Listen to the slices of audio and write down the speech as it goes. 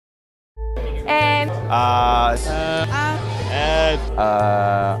Yes,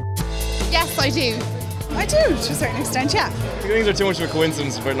 I do. I do, to a certain extent, yeah. Things are too much of a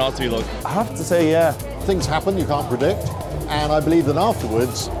coincidence for it not to be luck. I have to say, yeah. Things happen you can't predict, and I believe that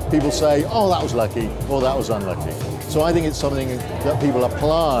afterwards people say, oh, that was lucky, or that was unlucky. So I think it's something that people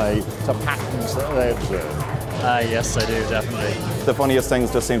apply to patterns that they observe. Yes, I do, definitely. The funniest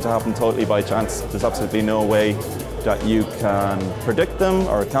things just seem to happen totally by chance. There's absolutely no way that you can predict them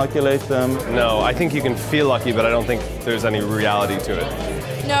or calculate them. No, I think you can feel lucky, but I don't think there's any reality to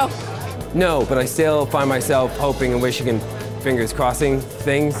it. No. No, but I still find myself hoping and wishing and fingers crossing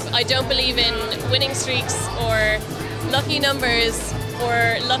things. I don't believe in winning streaks or lucky numbers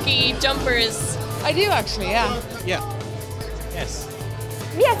or lucky jumpers. I do actually, yeah. Yeah. Yes.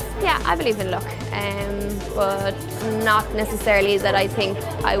 Yes, yeah, I believe in luck, but not necessarily that I think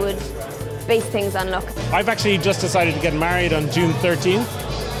I would base things on luck. I've actually just decided to get married on June 13th,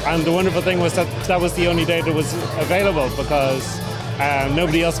 and the wonderful thing was that that was the only day that was available because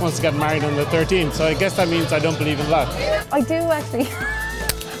nobody else wants to get married on the 13th, so I guess that means I don't believe in luck. I do actually.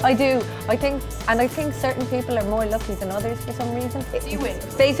 I do. I think certain people are more lucky than others for some reason. You win.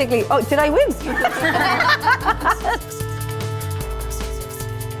 Basically, oh, did I win?